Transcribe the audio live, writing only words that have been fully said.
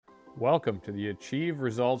Welcome to the Achieve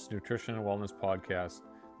Results Nutrition and Wellness Podcast,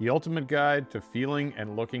 the ultimate guide to feeling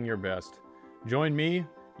and looking your best. Join me,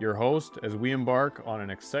 your host, as we embark on an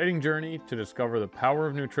exciting journey to discover the power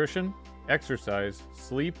of nutrition, exercise,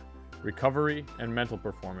 sleep, recovery, and mental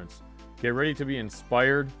performance. Get ready to be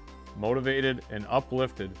inspired, motivated, and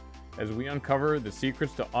uplifted as we uncover the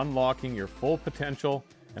secrets to unlocking your full potential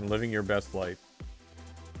and living your best life.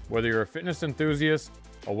 Whether you're a fitness enthusiast,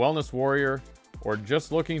 a wellness warrior, or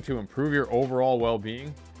just looking to improve your overall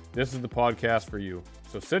well-being, this is the podcast for you.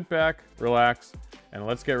 So sit back, relax, and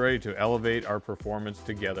let's get ready to elevate our performance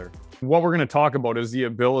together. What we're going to talk about is the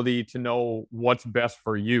ability to know what's best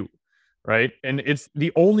for you, right? And it's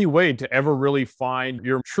the only way to ever really find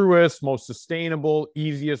your truest, most sustainable,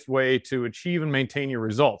 easiest way to achieve and maintain your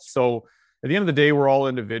results. So at the end of the day, we're all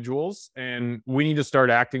individuals and we need to start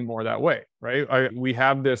acting more that way, right? We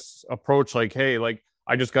have this approach like, hey,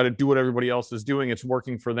 I just got to do what everybody else is doing. It's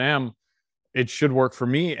working for them. It should work for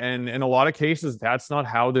me. And in a lot of cases, that's not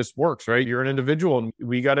how this works, right? You're an individual and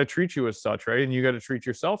we got to treat you as such, right? And you got to treat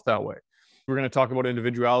yourself that way. We're going to talk about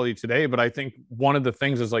individuality today, but I think one of the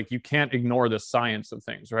things is you can't ignore the science of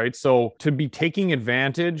things, right? So to be taking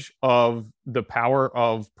advantage of the power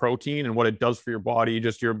of protein and what it does for your body,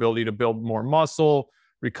 just your ability to build more muscle,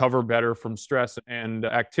 recover better from stress and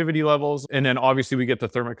activity levels. And then obviously we get the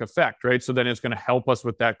thermic effect, right? So then it's going to help us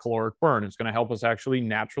with that caloric burn. It's going to help us actually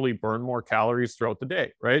naturally burn more calories throughout the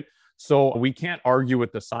day, right? So we can't argue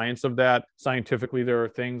with the science of that. Scientifically, there are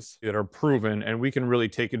things that are proven, and we can really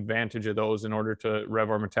take advantage of those in order to rev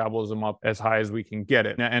our metabolism up as high as we can get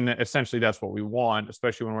it. And essentially, that's what we want,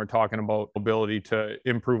 especially when we're talking about ability to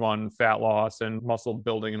improve on fat loss and muscle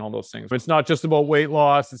building and all those things. But it's not just about weight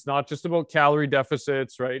loss. It's not just about calorie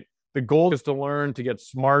deficits, right? The goal is to learn to get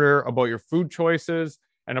smarter about your food choices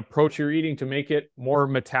and approach your eating to make it more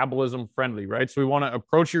metabolism friendly, right? So we want to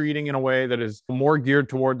approach your eating in a way that is more geared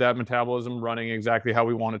toward that metabolism running exactly how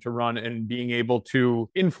we want it to run and being able to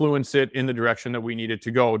influence it in the direction that we need it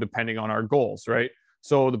to go, depending on our goals, right?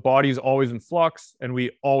 So the body's always in flux and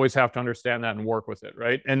we always have to understand that and work with it,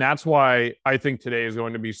 right? And that's why I think today is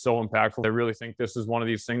going to be so impactful. I really think this is one of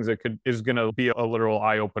these things that is going to be a literal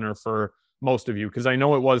eye opener for most of you, because I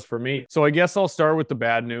know it was for me. So I guess I'll start with the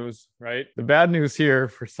bad news, right? The bad news here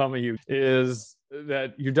for some of you is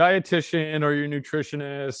that your dietitian or your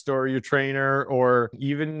nutritionist or your trainer or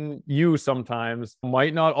even you sometimes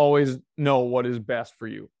might not always know what is best for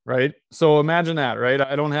you, right? So imagine that, right?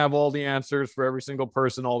 I don't have all the answers for every single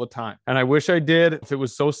person all the time. And I wish I did. If it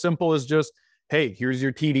was so simple as just, hey, here's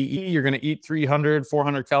your TDE, you're going to eat 300,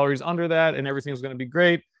 400 calories under that and everything's going to be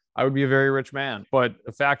great, I would be a very rich man. But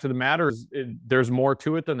the fact of the matter is there's more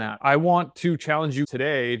to it than that. I want to challenge you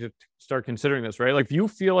today to start considering this, right? If you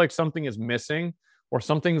feel like something is missing or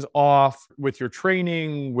something's off with your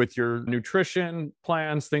training, with your nutrition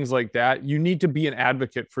plans, things like that, you need to be an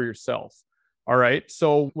advocate for yourself. All right.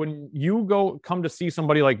 So when you come to see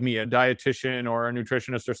somebody like me, a dietitian or a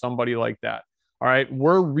nutritionist or somebody like that, all right,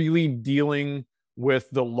 we're really dealing with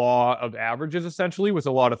the law of averages, essentially, with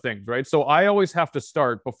a lot of things, right? So I always have to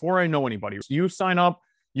start before I know anybody. So you sign up,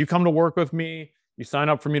 you come to work with me, you sign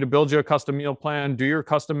up for me to build you a custom meal plan, do your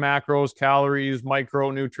custom macros, calories,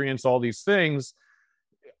 micronutrients, all these things.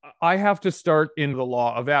 I have to start in the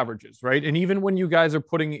law of averages, right? And even when you guys are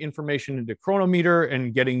putting information into Chronometer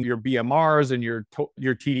and getting your BMRs and your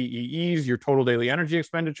TDEEs, your total daily energy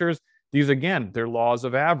expenditures, these, again, they're laws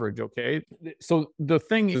of average, okay? So the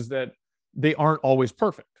thing is that they aren't always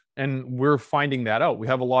perfect. And we're finding that out. We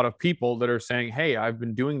have a lot of people that are saying, hey, I've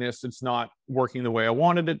been doing this. It's not working the way I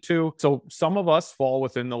wanted it to. So some of us fall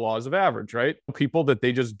within the laws of average, right? People that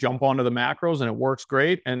they just jump onto the macros and it works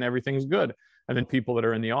great and everything's good. And then people that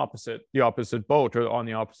are in the opposite boat or on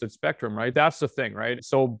the opposite spectrum, right? That's the thing, right?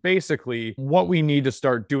 So basically what we need to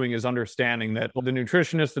start doing is understanding that the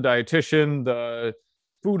nutritionist, the dietitian, the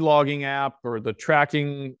food logging app or the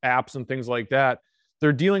tracking apps and things like that,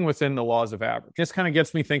 they're dealing within the laws of average. This kind of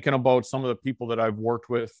gets me thinking about some of the people that I've worked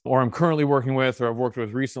with or I'm currently working with or I've worked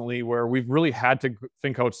with recently where we've really had to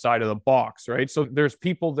think outside of the box, right? So there's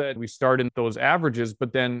people that we start in those averages,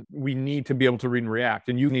 but then we need to be able to read and react,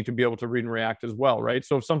 and you need to be able to read and react as well, right?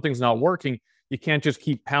 So if something's not working, you can't just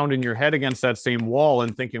keep pounding your head against that same wall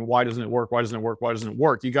and thinking, why doesn't it work? Why doesn't it work? Why doesn't it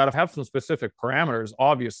work? You got to have some specific parameters,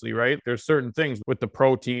 obviously, right? There's certain things with the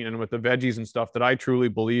protein and with the veggies and stuff that I truly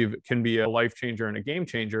believe can be a life changer and a game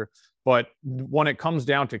changer. But when it comes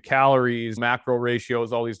down to calories, macro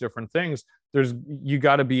ratios, all these different things, you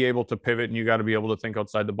got to be able to pivot and you got to be able to think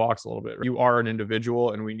outside the box a little bit. You are an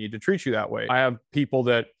individual and we need to treat you that way. I have people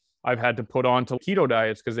that I've had to put on to keto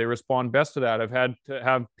diets because they respond best to that. I've had to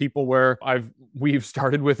have people where we've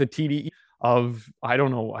started with a TDE of, I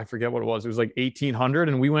don't know, I forget what it was. It was like 1,800,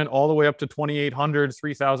 and we went all the way up to 2,800,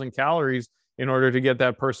 3,000 calories in order to get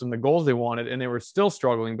that person the goals they wanted. And they were still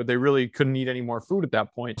struggling, but they really couldn't eat any more food at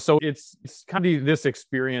that point. So it's kind of this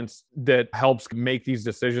experience that helps make these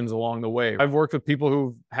decisions along the way. I've worked with people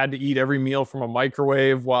who've had to eat every meal from a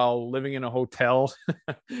microwave while living in a hotel.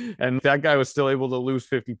 And that guy was still able to lose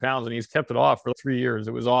 50 pounds, and he's kept it off for 3 years.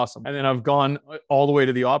 It was awesome. And then I've gone all the way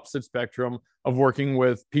to the opposite spectrum of working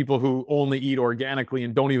with people who only eat organically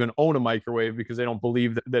and don't even own a microwave because they don't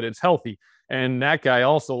believe that it's healthy. And that guy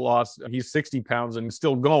also lost, he's 60 pounds and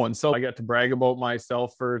still going. So I got to brag about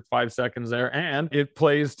myself for 5 seconds there. And it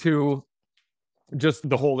plays to just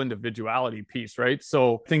the whole individuality piece, right?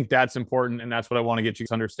 So I think that's important. And that's what I want to get you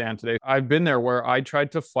to understand today. I've been there where I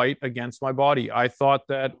tried to fight against my body. I thought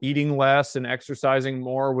that eating less and exercising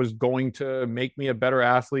more was going to make me a better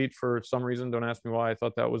athlete for some reason. Don't ask me why I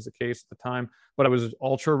thought that was the case at the time, but I was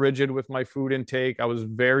ultra rigid with my food intake. I was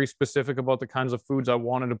very specific about the kinds of foods I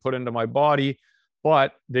wanted to put into my body.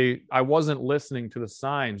 But I wasn't listening to the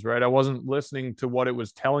signs, right? I wasn't listening to what it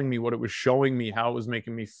was telling me, what it was showing me, how it was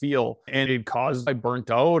making me feel. And it caused, I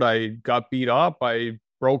burnt out, I got beat up, I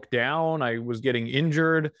broke down, I was getting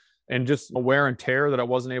injured, and just a wear and tear that I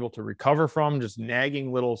wasn't able to recover from, just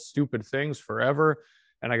nagging little stupid things forever.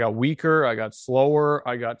 And I got weaker, I got slower,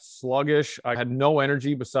 I got sluggish. I had no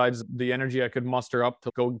energy besides the energy I could muster up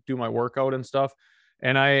to go do my workout and stuff.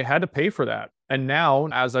 And I had to pay for that. And now,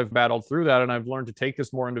 as I've battled through that and I've learned to take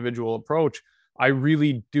this more individual approach, I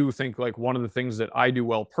really do think like one of the things that I do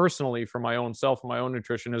well personally for my own self and my own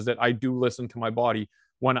nutrition is that I do listen to my body.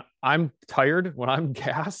 When I'm tired, when I'm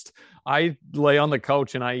gassed, I lay on the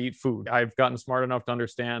couch and I eat food. I've gotten smart enough to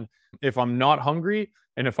understand if I'm not hungry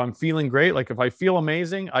and if I'm feeling great, like if I feel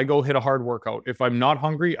amazing, I go hit a hard workout. If I'm not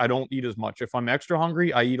hungry, I don't eat as much. If I'm extra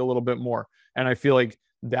hungry, I eat a little bit more. And I feel like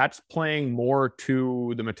that's playing more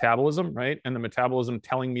to the metabolism, right? And the metabolism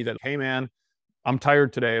telling me that, hey, man, I'm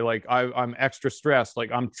tired today. Like I'm extra stressed.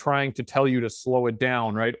 Like I'm trying to tell you to slow it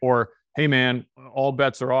down, right? Or, hey, man, all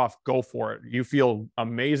bets are off. Go for it. You feel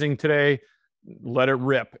amazing today. Let it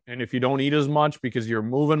rip. And if you don't eat as much because you're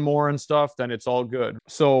moving more and stuff, then it's all good.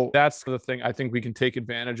 So that's the thing I think we can take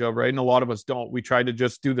advantage of, right? And a lot of us don't. We try to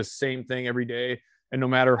just do the same thing every day. And no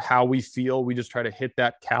matter how we feel, we just try to hit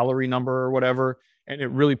that calorie number or whatever. And it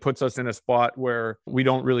really puts us in a spot where we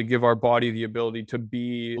don't really give our body the ability to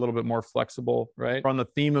be a little bit more flexible, right? We're on the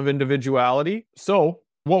theme of individuality. So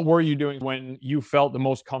what were you doing when you felt the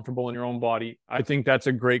most comfortable in your own body? I think that's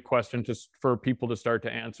a great question for people to start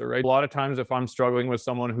to answer, right? A lot of times if I'm struggling with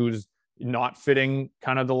someone who's not fitting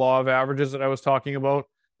kind of the law of averages that I was talking about,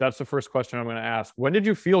 that's the first question I'm going to ask. When did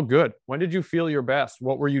you feel good? When did you feel your best?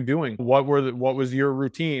 What were you doing? What was your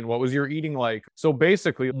routine? What was your eating like? So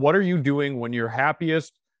basically, what are you doing when you're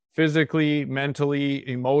happiest, physically, mentally,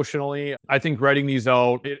 emotionally? I think writing these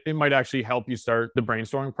out, it might actually help you start the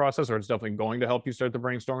brainstorming process, or it's definitely going to help you start the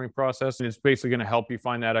brainstorming process. And it's basically going to help you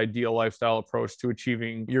find that ideal lifestyle approach to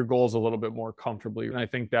achieving your goals a little bit more comfortably. And I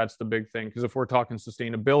think that's the big thing, because if we're talking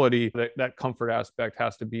sustainability, that comfort aspect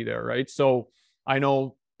has to be there, right? So I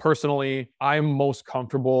know personally, I'm most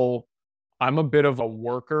comfortable. I'm a bit of a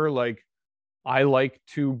worker. Like I like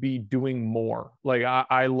to be doing more. Like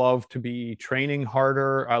I love to be training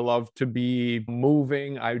harder. I love to be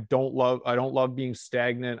moving. I don't love being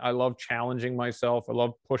stagnant. I love challenging myself. I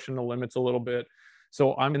love pushing the limits a little bit.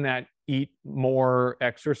 So I'm in that eat more,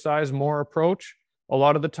 exercise more approach a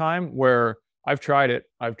lot of the time, where I've tried it.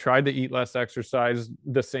 I've tried to eat less, exercise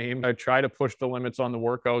the same. I try to push the limits on the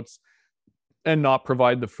workouts and not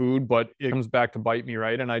provide the food, but it comes back to bite me,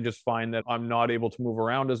 right? And I just find that I'm not able to move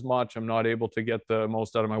around as much. I'm not able to get the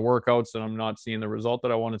most out of my workouts, and I'm not seeing the result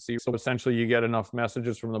that I want to see. So essentially you get enough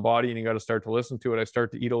messages from the body and you got to start to listen to it. I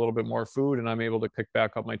start to eat a little bit more food and I'm able to pick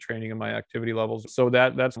back up my training and my activity levels. So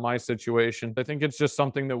that's my situation. I think it's just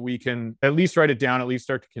something that we can at least write it down, at least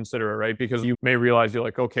start to consider it, right? Because you may realize you're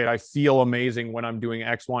like, okay, I feel amazing when I'm doing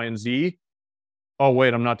X, Y, and Z. Oh,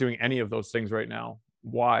 wait, I'm not doing any of those things right now.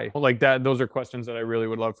 Why? Like that, those are questions that I really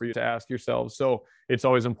would love for you to ask yourselves. So it's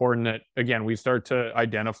always important that, again, we start to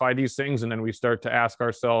identify these things and then we start to ask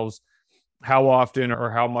ourselves, how often or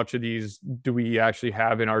how much of these do we actually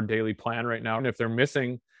have in our daily plan right now? And if they're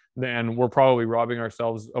missing, then we're probably robbing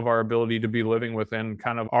ourselves of our ability to be living within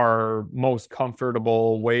kind of our most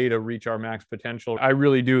comfortable way to reach our max potential. I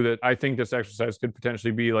really do that. I think this exercise could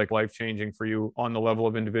potentially be like life-changing for you on the level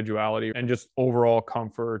of individuality and just overall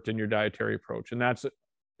comfort in your dietary approach. And that's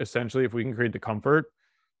essentially, if we can create the comfort,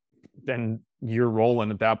 then you're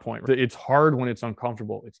rolling at that point. It's hard when it's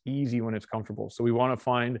uncomfortable. It's easy when it's comfortable. So we want to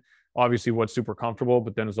find obviously what's super comfortable,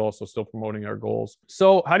 but then is also still promoting our goals.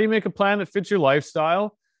 So how do you make a plan that fits your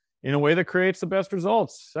lifestyle in a way that creates the best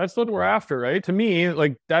results? That's what we're after, right? To me,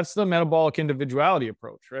 like that's the metabolic individuality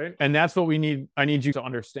approach, right? And that's what I need you to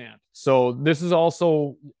understand. So this is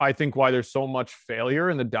also, I think, why there's so much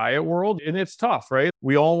failure in the diet world. And it's tough, right?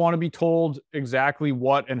 We all want to be told exactly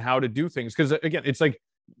what and how to do things. Because again, it's like,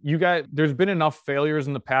 there's been enough failures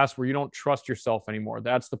in the past where you don't trust yourself anymore.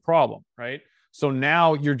 That's the problem, right? So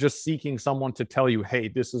now you're just seeking someone to tell you, hey,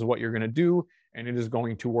 this is what you're going to do, and it is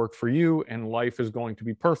going to work for you, and life is going to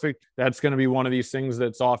be perfect. That's going to be one of these things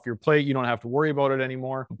that's off your plate. You don't have to worry about it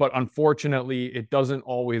anymore. But unfortunately, it doesn't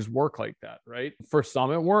always work like that, right? For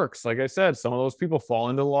some, it works. Like I said, some of those people fall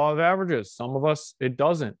into the law of averages. Some of us, it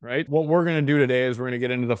doesn't, right? What we're going to do today is we're going to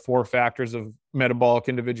get into the 4 factors of metabolic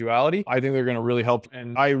individuality. I think they're going to really help.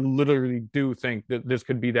 And I literally do think that this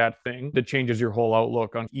could be that thing that changes your whole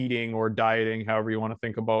outlook on eating or dieting, however you want to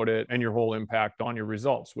think about it, and your whole impact on your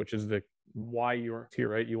results, which is why you're here,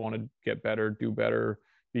 right? You want to get better, do better,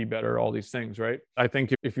 be better, all these things, right? I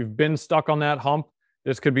think if you've been stuck on that hump,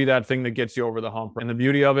 this could be that thing that gets you over the hump. And the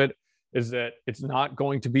beauty of it is that it's not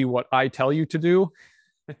going to be what I tell you to do.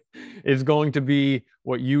 It's going to be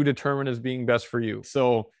what you determine as being best for you.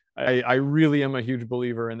 So I really am a huge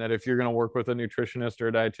believer in that if you're going to work with a nutritionist or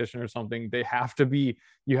a dietitian or something, you have to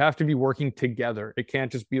be working together. It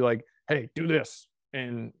can't just be like, hey, do this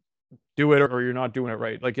and do it, or you're not doing it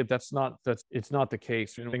right. Like it's not the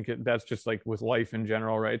case. I think that's just like with life in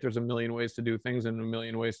general, right? There's a million ways to do things and a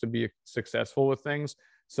million ways to be successful with things.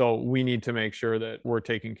 So we need to make sure that we're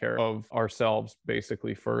taking care of ourselves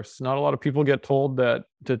basically first. Not a lot of people get told that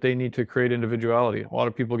they need to create individuality. A lot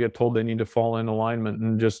of people get told they need to fall in alignment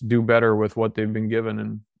and just do better with what they've been given.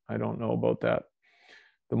 And I don't know about that.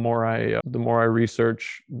 The more I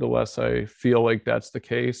research, the less I feel like that's the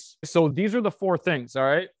case. So these are the 4 things, all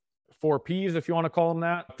right? 4 P's, if you want to call them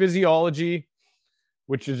that. Physiology,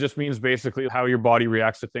 which just means basically how your body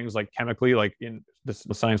reacts to things like chemically, like in the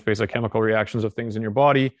science-based like chemical reactions of things in your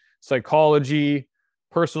body. Psychology,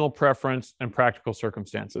 personal preference, and practical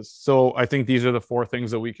circumstances. So I think these are the 4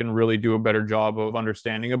 things that we can really do a better job of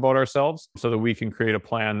understanding about ourselves so that we can create a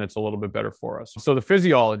plan that's a little bit better for us. So the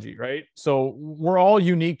physiology, right? So we're all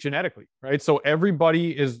unique genetically, right? So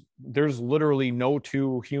there's literally no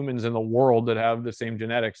 2 humans in the world that have the same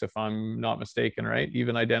genetics, if I'm not mistaken, right?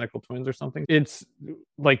 Even identical twins or something. It's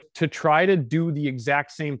like to try to do the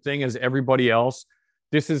exact same thing as everybody else.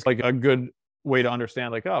 This is like a good way to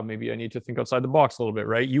understand, like, oh, maybe I need to think outside the box a little bit,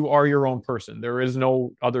 right? You are your own person. There is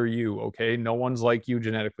no other you, okay? No one's like you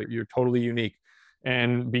genetically. You're totally unique.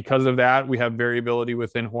 And because of that, we have variability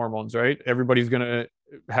within hormones, right? Everybody's going to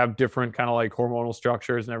have different kind of like hormonal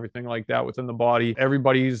structures and everything like that within the body.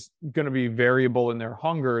 Everybody's going to be variable in their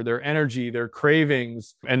hunger, their energy, their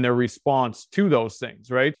cravings, and their response to those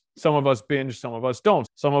things, right? Some of us binge, some of us don't.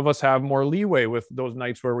 Some of us have more leeway with those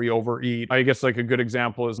nights where we overeat. I guess like a good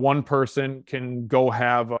example is one person can go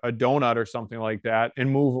have a donut or something like that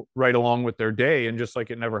and move right along with their day and just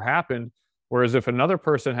like it never happened. Whereas if another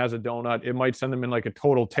person has a donut, it might send them in like a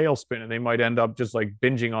total tailspin and they might end up just like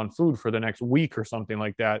binging on food for the next week or something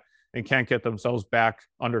like that and can't get themselves back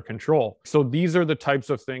under control. So these are the types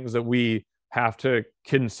of things that we have to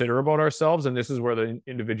consider about ourselves. And this is where the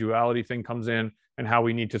individuality thing comes in and how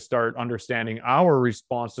we need to start understanding our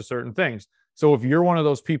response to certain things. So if you're one of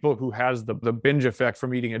those people who has the binge effect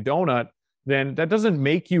from eating a donut, then that doesn't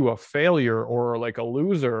make you a failure or like a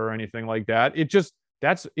loser or anything like that.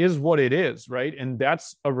 That is what it is, right? And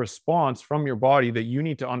that's a response from your body that you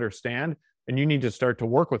need to understand and you need to start to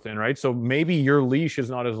work within, right? So maybe your leash is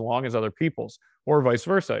not as long as other people's, or vice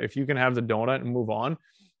versa. If you can have the donut and move on,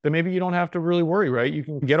 then maybe you don't have to really worry, right? You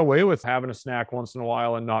can get away with having a snack once in a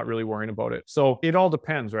while and not really worrying about it. So it all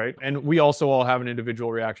depends, right? And we also all have an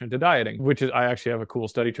individual reaction to dieting, which is, I actually have a cool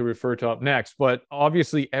study to refer to up next, but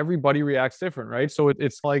obviously everybody reacts different, right? So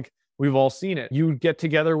it's like, we've all seen it. You get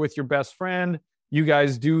together with your best friend, you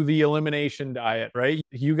guys do the elimination diet, right?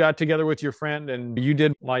 You got together with your friend and you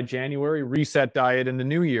did my January reset diet in the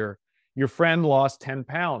new year. Your friend lost 10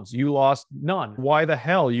 pounds. You lost none. Why the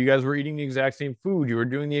hell? You guys were eating the exact same food. You were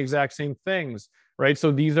doing the exact same things, right?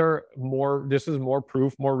 So this is more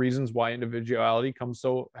proof, more reasons why individuality comes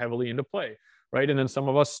so heavily into play, right? And then some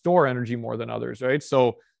of us store energy more than others, right?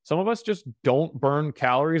 So some of us just don't burn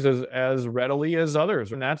calories as readily as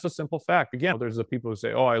others. And that's a simple fact. Again, there's the people who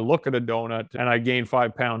say, oh, I look at a donut and I gain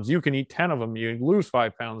 5 pounds. You can eat 10 of them. You lose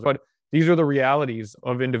 5 pounds. But these are the realities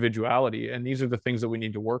of individuality. And these are the things that we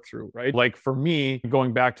need to work through, right? Like for me,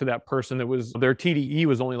 going back to that person that was, their TDE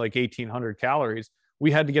was only like 1,800 calories.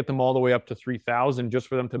 We had to get them all the way up to 3,000 just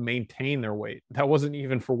for them to maintain their weight. That wasn't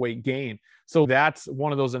even for weight gain. So that's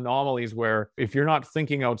one of those anomalies where if you're not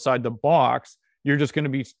thinking outside the box, you're just going to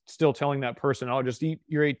be still telling that person, oh, just eat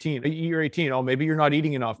your 18, eat your 18. Oh, maybe you're not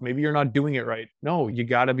eating enough. Maybe you're not doing it right. No, you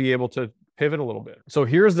got to be able to pivot a little bit. So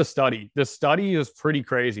here's the study. The study is pretty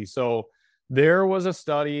crazy. So there was a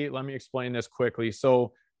study. Let me explain this quickly.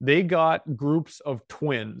 So they got groups of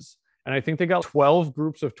twins, and I think they got 12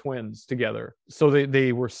 groups of twins together. So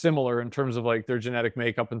they were similar in terms of like their genetic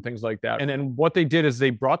makeup and things like that. And then what they did is they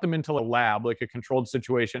brought them into a lab, like a controlled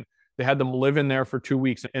situation. They had them live in there for 2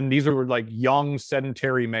 weeks. And these were like young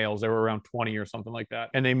sedentary males. They were around 20 or something like that.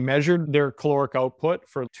 And they measured their caloric output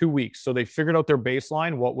for 2 weeks. So they figured out their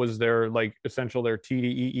baseline, what was their like essential, their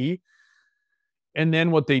TDEE. And then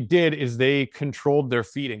what they did is they controlled their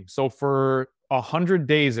feeding. So for 100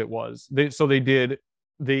 days it was.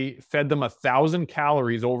 They fed them 1,000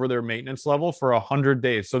 calories over their maintenance level for 100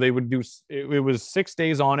 days. So they would do, it was 6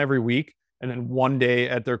 days on every week and then 1 day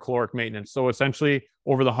at their caloric maintenance. So essentially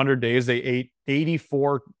over the 100 days, they ate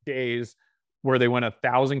 84 days where they went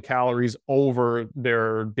 1,000 calories over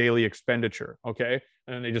their daily expenditure. Okay.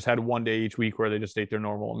 And then they just had 1 day each week where they just ate their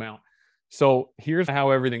normal amount. So here's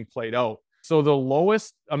how everything played out. So the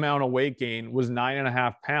lowest amount of weight gain was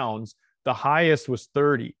 9.5 pounds. The highest was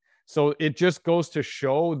 30. So it just goes to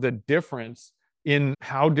show the difference in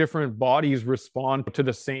how different bodies respond to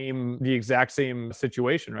the exact same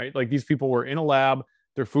situation, right? Like these people were in a lab,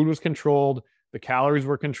 their food was controlled, the calories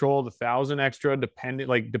were controlled, 1,000 extra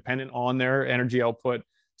dependent on their energy output.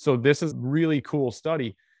 So this is a really cool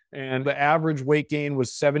study. And the average weight gain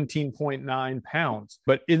was 17.9 pounds.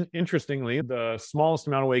 But interestingly, the smallest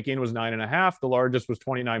amount of weight gain was 9.5. The largest was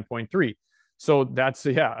 29.3. So that's,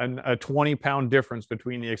 a 20-pound difference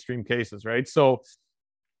between the extreme cases, right? So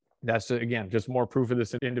that's, again, just more proof of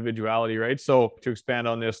this individuality, right? So to expand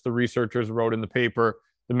on this, the researchers wrote in the paper,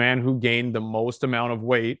 the man who gained the most amount of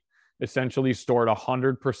weight essentially stored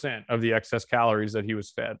 100% of the excess calories that he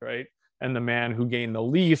was fed, right? And the man who gained the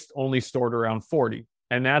least only stored around 40.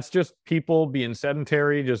 And that's just people being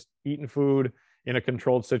sedentary, just eating food in a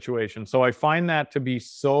controlled situation. So I find that to be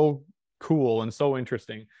so cool and so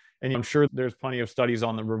interesting. And I'm sure there's plenty of studies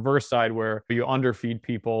on the reverse side where you underfeed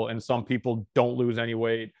people and some people don't lose any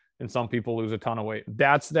weight and some people lose a ton of weight.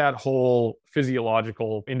 That's that whole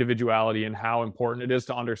physiological individuality and how important it is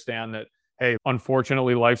to understand that, hey,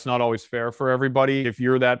 unfortunately, life's not always fair for everybody. If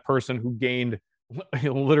you're that person who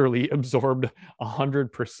literally absorbed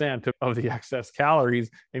 100% of the excess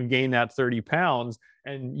calories and gained that 30 pounds,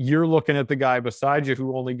 and you're looking at the guy beside you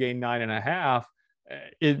who only gained 9.5,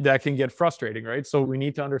 that can get frustrating, right? So we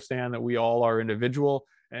need to understand that we all are individual.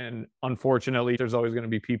 And unfortunately, there's always going to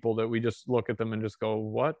be people that we just look at them and just go,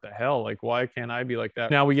 what the hell? Like, why can't I be like that?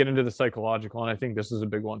 Now we get into the psychological, and I think this is a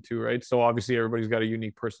big one too, right? So obviously everybody's got a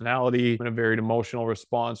unique personality and a varied emotional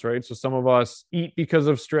response, right? So some of us eat because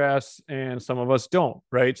of stress and some of us don't,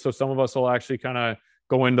 right? So some of us will actually kind of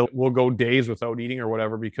we'll go days without eating or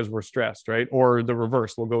whatever because we're stressed, right? Or the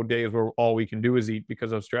reverse, we'll go days where all we can do is eat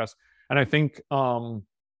because of stress. And I think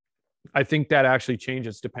that actually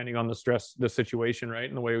changes depending on the situation, right?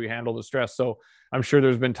 And the way we handle the stress. So I'm sure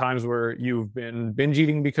there's been times where you've been binge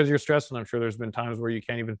eating because you're stressed. And I'm sure there's been times where you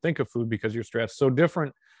can't even think of food because you're stressed. So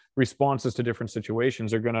different responses to different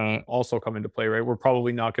situations are going to also come into play, right? We're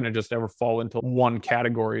probably not going to just ever fall into one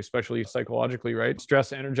category, especially psychologically, right?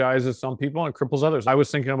 Stress energizes some people and cripples others. I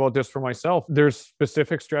was thinking about this for myself. There's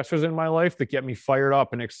specific stressors in my life that get me fired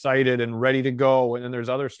up and excited and ready to go. And then there's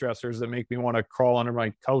other stressors that make me want to crawl under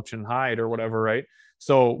my couch and hide or whatever, right?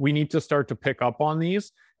 So we need to start to pick up on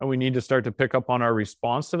these, and we need to start to pick up on our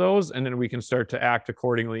response to those, and then we can start to act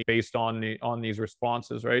accordingly based on these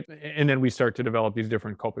responses, right? And then we start to develop these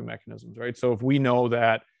different coping mechanisms, right? So if we know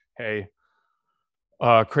that, hey,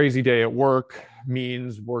 a crazy day at work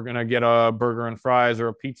means we're going to get a burger and fries or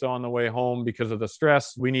a pizza on the way home because of the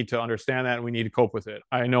stress, we need to understand that and we need to cope with it.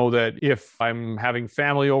 I know that if I'm having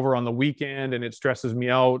family over on the weekend and it stresses me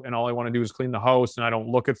out and all I want to do is clean the house and I don't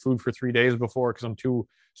look at food for 3 days before because I'm too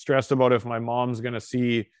stressed about if my mom's going to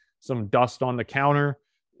see some dust on the counter,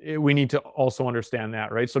 we need to also understand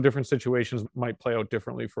that, right? So different situations might play out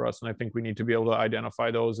differently for us. And I think we need to be able to identify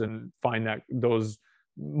those and find those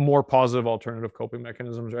more positive alternative coping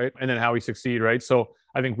mechanisms, right? And then how we succeed, right? So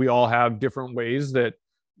I think we all have different ways that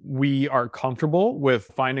we are comfortable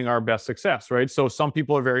with finding our best success, right? So some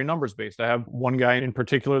people are very numbers based. I have one guy in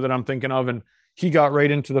particular that I'm thinking of, and he got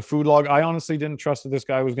right into the food log. I honestly didn't trust that this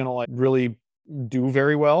guy was going to really do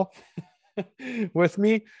very well with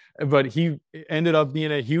me, but he ended up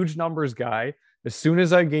being a huge numbers guy. As soon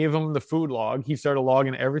as I gave him the food log, he started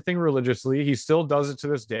logging everything religiously. He still does it to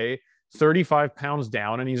this day. 35 pounds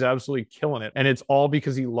down, and he's absolutely killing it. And it's all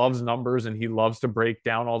because he loves numbers and he loves to break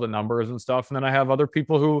down all the numbers and stuff. And then I have other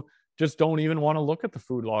people who just don't even want to look at the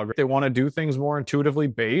food log. They want to do things more intuitively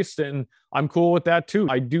based. And I'm cool with that too.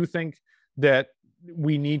 I do think that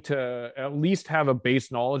we need to at least have a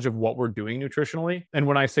base knowledge of what we're doing nutritionally. And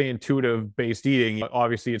when I say intuitive based eating,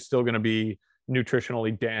 obviously it's still going to be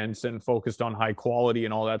nutritionally dense and focused on high quality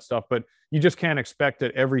and all that stuff. But you just can't expect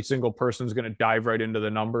that every single person's going to dive right into the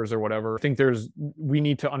numbers or whatever. I think we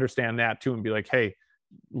need to understand that too and be like, hey,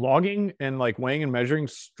 logging and like weighing and measuring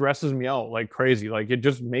stresses me out like crazy. Like it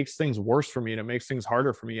just makes things worse for me and it makes things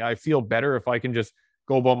harder for me. I feel better if I can just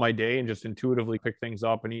go about my day and just intuitively pick things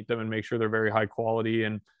up and eat them and make sure they're very high quality,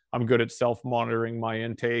 and I'm good at self-monitoring my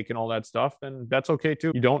intake and all that stuff, then that's okay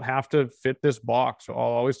too. You don't have to fit this box. I'll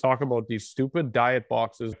always talk about these stupid diet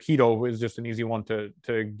boxes. Keto is just an easy one to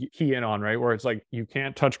key in on, right? Where it's like, you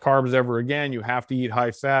can't touch carbs ever again. You have to eat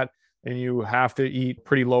high fat and you have to eat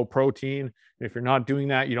pretty low protein. If you're not doing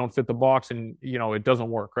that, you don't fit the box, and it doesn't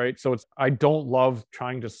work, right? So I don't love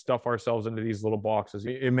trying to stuff ourselves into these little boxes.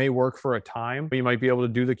 It may work for a time. You might be able to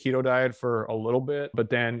do the keto diet for a little bit,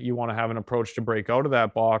 but then you want to have an approach to break out of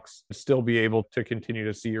that box, still be able to continue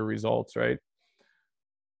to see your results, right?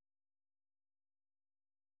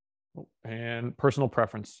 And personal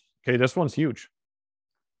preference. Okay, this one's huge,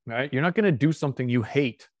 right? You're not going to do something you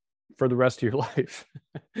hate for the rest of your life.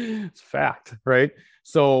 It's fact, right?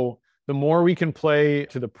 So the more we can play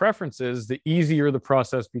to the preferences, the easier the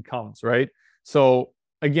process becomes, right? So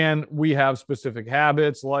again, we have specific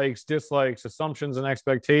habits, likes, dislikes, assumptions, and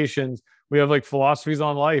expectations. We have like philosophies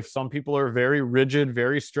on life. Some people are very rigid,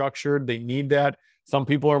 very structured. They need that. Some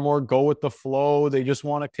people are more go with the flow. They just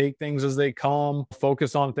want to take things as they come,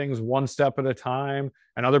 focus on things one step at a time.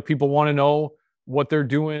 And other people want to know what they're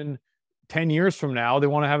doing 10 years from now. They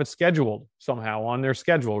want to have it scheduled somehow on their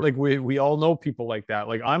schedule. Like we all know people like that.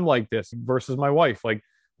 Like I'm like this versus my wife. Like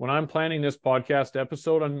when I'm planning this podcast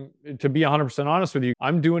episode, to be 100% honest with you,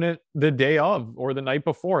 I'm doing it the day of or the night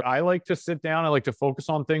before. I like to sit down. I like to focus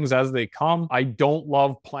on things as they come. I don't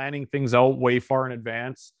love planning things out way far in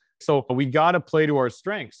advance. So we got to play to our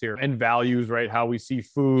strengths here and values, right? How we see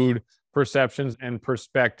food, perceptions and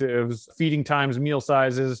perspectives, feeding times, meal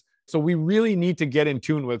sizes. So we really need to get in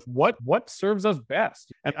tune with what serves us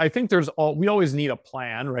best. And I think we always need a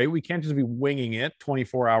plan, right? We can't just be winging it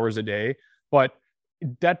 24 hours a day, but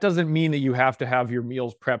that doesn't mean that you have to have your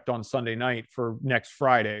meals prepped on Sunday night for next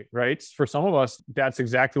Friday, right? For some of us, that's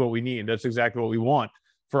exactly what we need. That's exactly what we want.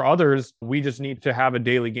 For others, we just need to have a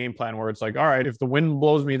daily game plan where it's like, all right, if the wind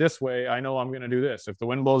blows me this way, I know I'm going to do this. If the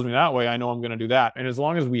wind blows me that way, I know I'm going to do that. And as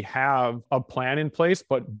long as we have a plan in place,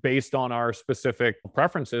 but based on our specific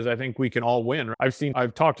preferences, I think we can all win.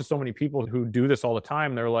 I've talked to so many people who do this all the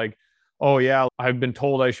time. They're like, oh yeah, I've been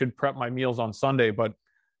told I should prep my meals on Sunday, but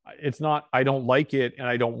it's not, I don't like it and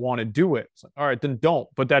I don't want to do it. It's like, all right, then don't.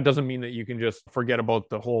 But that doesn't mean that you can just forget about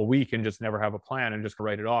the whole week and just never have a plan and just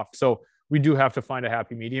write it off. So we do have to find a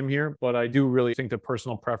happy medium here, but I do really think that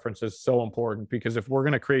personal preference is so important, because if we're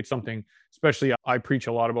going to create something, especially I preach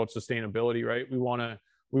a lot about sustainability, right? We want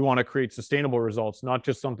to create sustainable results, not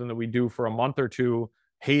just something that we do for a month or two,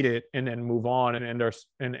 hate it, and then move on and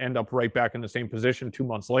end up right back in the same position 2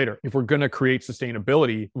 months later. If we're going to create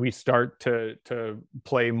sustainability, we start to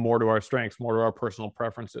play more to our strengths, more to our personal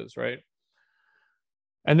preferences, right?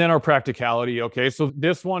 And then our practicality. Okay. So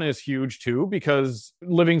this one is huge too, because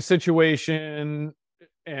living situation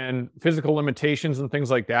and physical limitations and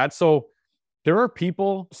things like that. So there are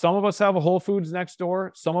people, some of us have a Whole Foods next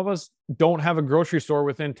door. Some of us don't have a grocery store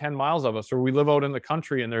within 10 miles of us, or we live out in the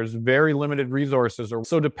country and there's very limited resources.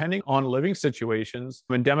 So depending on living situations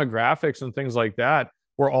and demographics and things like that,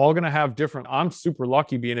 we're all going to have different. I'm super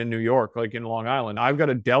lucky being in New York, like in Long Island. I've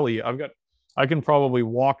got a deli. I can probably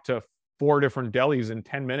walk to 4 different delis in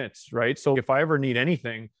 10 minutes, right? So if I ever need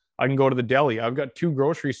anything, I can go to the deli. I've got 2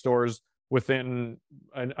 grocery stores within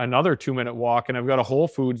another 2-minute walk, and I've got a Whole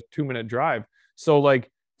Foods 2-minute drive. So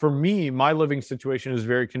like for me, my living situation is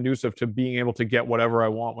very conducive to being able to get whatever I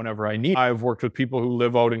want whenever I need. I've worked with people who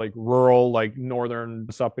live out in like rural, like northern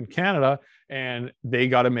up in Canada, and they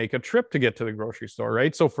got to make a trip to get to the grocery store,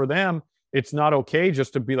 right? So for them, it's not okay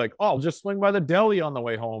just to be like, oh, I'll just swing by the deli on the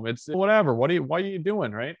way home. It's whatever. Why are you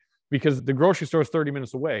doing, right? Because the grocery store is 30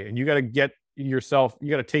 minutes away, and you got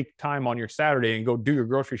to take time on your Saturday and go do your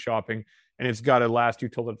grocery shopping, and it's got to last you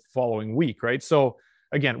till the following week, right? So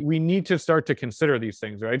again, we need to start to consider these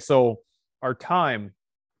things, right? So our time,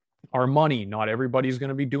 our money. Not everybody's going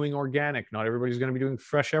to be doing organic. Not everybody's going to be doing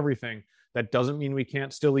fresh everything. That doesn't mean we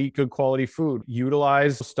can't still eat good quality food.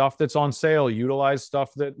 Utilize stuff that's on sale. Utilize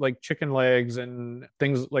stuff that like chicken legs and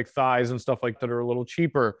things like thighs and stuff like that are a little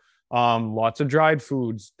cheaper. Lots of dried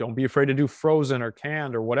foods. Don't be afraid to do frozen or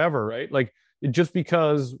canned or whatever, right? Like just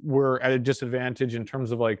because we're at a disadvantage in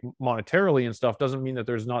terms of like monetarily and stuff doesn't mean that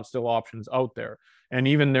there's not still options out there. And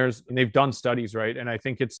even they've done studies, right? And I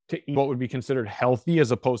think it's to eat what would be considered healthy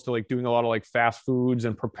as opposed to like doing a lot of like fast foods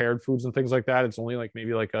and prepared foods and things like that. It's only like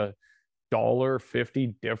maybe like a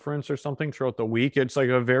 $1.50 difference or something throughout the week. It's like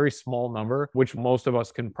a very small number, which most of us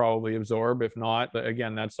can probably absorb. If not,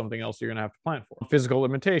 again, that's something else you're going to have to plan for. Physical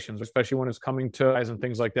limitations, especially when it's coming to eyes and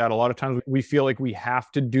things like that. A lot of times we feel like we have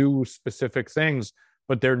to do specific things,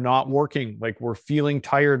 but they're not working. Like we're feeling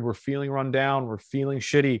tired, we're feeling run down, we're feeling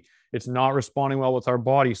shitty. It's not responding well with our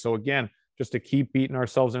body. So again, just to keep beating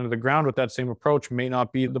ourselves into the ground with that same approach may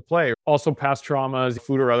not be the play. Also, past traumas,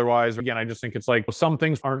 food or otherwise. Again, I just think it's like some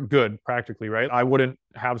things aren't good practically, right? I wouldn't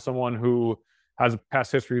have someone who has a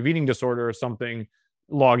past history of eating disorder or something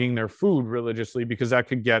logging their food religiously because that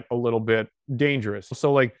could get a little bit dangerous.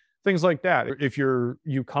 So like things like that. If you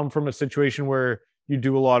come from a situation where you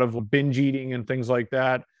do a lot of binge eating and things like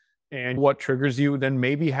that, and what triggers you, then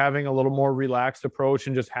maybe having a little more relaxed approach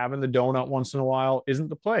and just having the donut once in a while isn't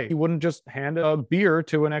the play. You wouldn't just hand a beer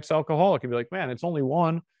to an ex-alcoholic and be like, man, it's only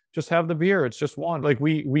one, just have the beer. It's just one. Like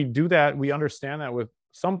we do that. We understand that with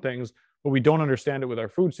some things, but we don't understand it with our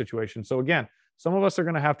food situation. So again, some of us are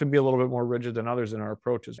going to have to be a little bit more rigid than others in our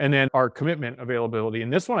approaches. And then our commitment availability.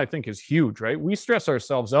 And this one I think is huge, right? We stress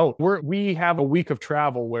ourselves out. We have a week of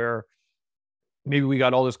travel where maybe we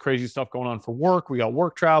got all this crazy stuff going on for work. We got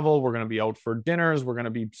work travel. We're going to be out for dinners. We're going to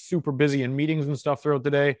be super busy in meetings and stuff throughout the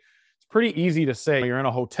day. It's pretty easy to say you're in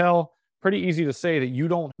a hotel, pretty easy to say that you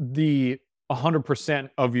don't the 100%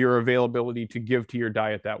 of your availability to give to your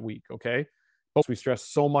diet that week. Okay. But we stress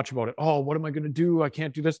so much about it. Oh, what am I going to do? I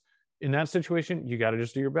can't do this. In that situation, you got to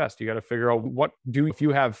just do your best. You got to figure out if you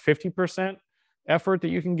have 50% effort that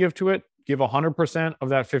you can give to it, give 100% of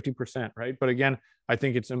that 50%, right? But again, I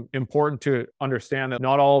think it's important to understand that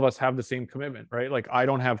not all of us have the same commitment, right? Like I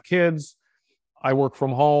don't have kids. I work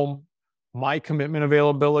from home. My commitment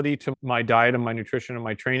availability to my diet and my nutrition and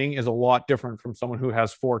my training is a lot different from someone who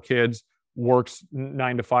has 4 kids, works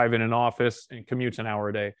 9 to 5 in an office and commutes an hour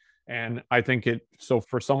a day. And I think so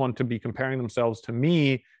for someone to be comparing themselves to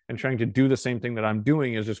me and trying to do the same thing that I'm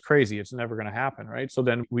doing is just crazy. It's never going to happen, right? So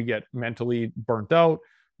then we get mentally burnt out.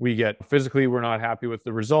 We get physically, we're not happy with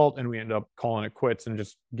the result, and we end up calling it quits and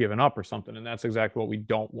just giving up or something. And that's exactly what we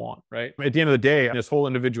don't want, right? At the end of the day, this whole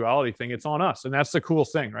individuality thing, it's on us. And that's the cool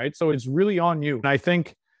thing, right? So it's really on you. And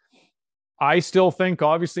I still think,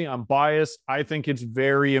 obviously, I'm biased. I think it's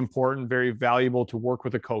very important, very valuable to work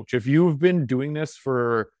with a coach. If you've been doing this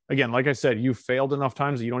for, again, like I said, you've failed enough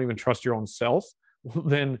times that you don't even trust your own self,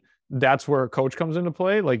 then that's where a coach comes into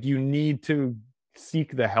play. Like you need to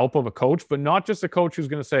seek the help of a coach, but not just a coach who's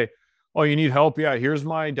going to say, oh, you need help? Yeah, here's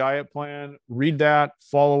my diet plan. Read that,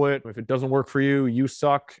 follow it. If it doesn't work for you, you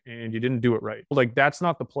suck and you didn't do it right. Like that's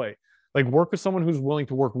not the play. Like work with someone who's willing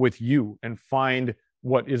to work with you and find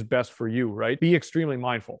what is best for you, right? Be extremely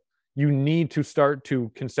mindful. You need to start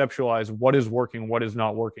to conceptualize what is working, what is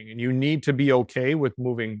not working. And you need to be okay with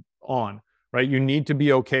moving on, right? You need to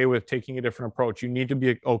be okay with taking a different approach. You need to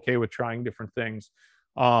be okay with trying different things.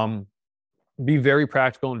 Be very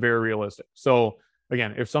practical and very realistic. So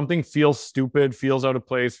again, if something feels stupid, feels out of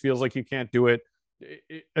place, feels like you can't do it,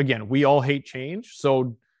 again, we all hate change.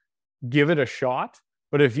 So give it a shot.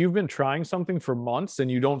 But if you've been trying something for months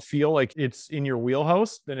and you don't feel like it's in your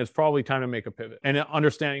wheelhouse, then it's probably time to make a pivot. And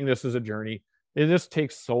understanding this is a journey. This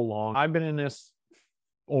takes so long. I've been in this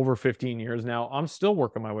over 15 years now. I'm still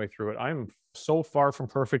working my way through it. I'm so far from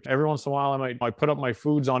perfect. Every once in a while, I put up my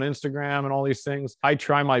foods on Instagram and all these things. I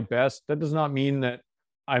try my best. That does not mean that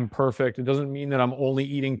I'm perfect. It doesn't mean that I'm only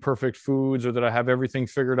eating perfect foods or that I have everything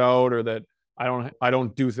figured out or that I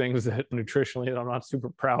don't do things that nutritionally that I'm not super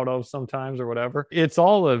proud of sometimes or whatever. It's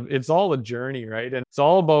all a journey, right? And it's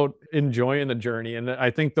all about enjoying the journey. And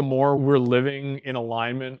I think the more we're living in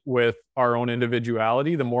alignment with our own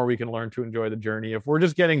individuality, the more we can learn to enjoy the journey. If we're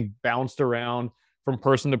just getting bounced around from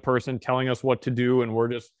person to person, telling us what to do, and we're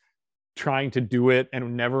just trying to do it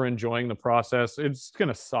and never enjoying the process, it's going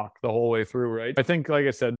to suck the whole way through, right? I think, like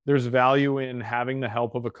I said, there's value in having the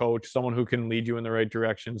help of a coach, someone who can lead you in the right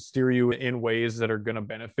direction, steer you in ways that are going to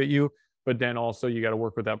benefit you. But then also you got to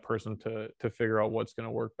work with that person to figure out what's going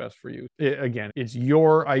to work best for you. Again, it's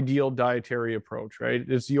your ideal dietary approach, right?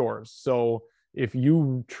 It's yours. So if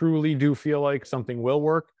you truly do feel like something will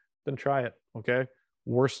work, then try it. Okay.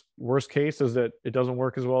 Worst case is that it doesn't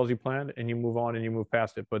work as well as you planned, and you move on and you move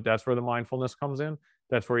past it. But that's where the mindfulness comes in.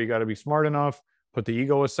 That's where you got to be smart enough, put the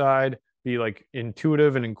ego aside, be like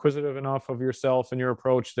intuitive and inquisitive enough of yourself and your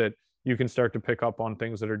approach that you can start to pick up on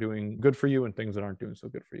things that are doing good for you and things that aren't doing so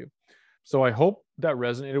good for you. So I hope that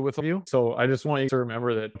resonated with you. So I just want you to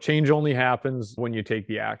remember that change only happens when you take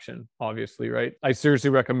the action, obviously, right? I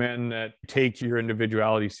seriously recommend that you take your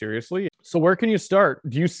individuality seriously. So where can you start?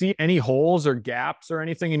 Do you see any holes or gaps or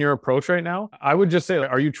anything in your approach right now? I would just say,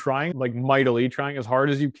 are you trying like mightily, trying as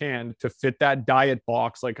hard as you can to fit that diet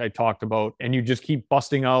box like I talked about, and you just keep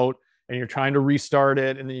busting out and you're trying to restart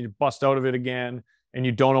it and then you bust out of it again and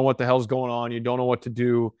you don't know what the hell's going on, you don't know what to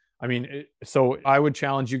do? I mean, so I would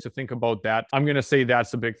challenge you to think about that. I'm going to say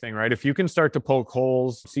that's the big thing, right? If you can start to poke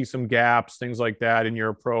holes, see some gaps, things like that in your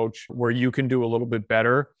approach where you can do a little bit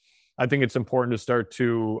better, I think it's important to start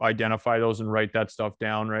to identify those and write that stuff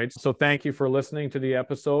down, right? So thank you for listening to the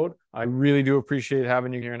episode. I really do appreciate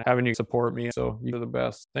having you here and having you support me. So you're the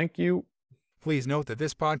best. Thank you. Please note that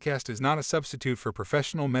this podcast is not a substitute for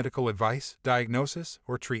professional medical advice, diagnosis,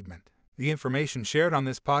 or treatment. The information shared on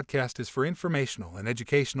this podcast is for informational and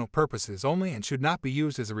educational purposes only and should not be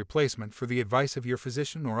used as a replacement for the advice of your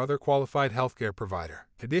physician or other qualified healthcare provider.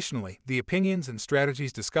 Additionally, the opinions and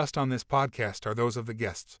strategies discussed on this podcast are those of the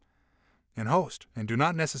guests and host and do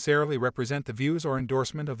not necessarily represent the views or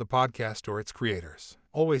endorsement of the podcast or its creators.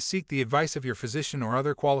 Always seek the advice of your physician or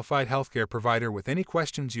other qualified healthcare provider with any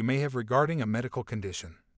questions you may have regarding a medical condition.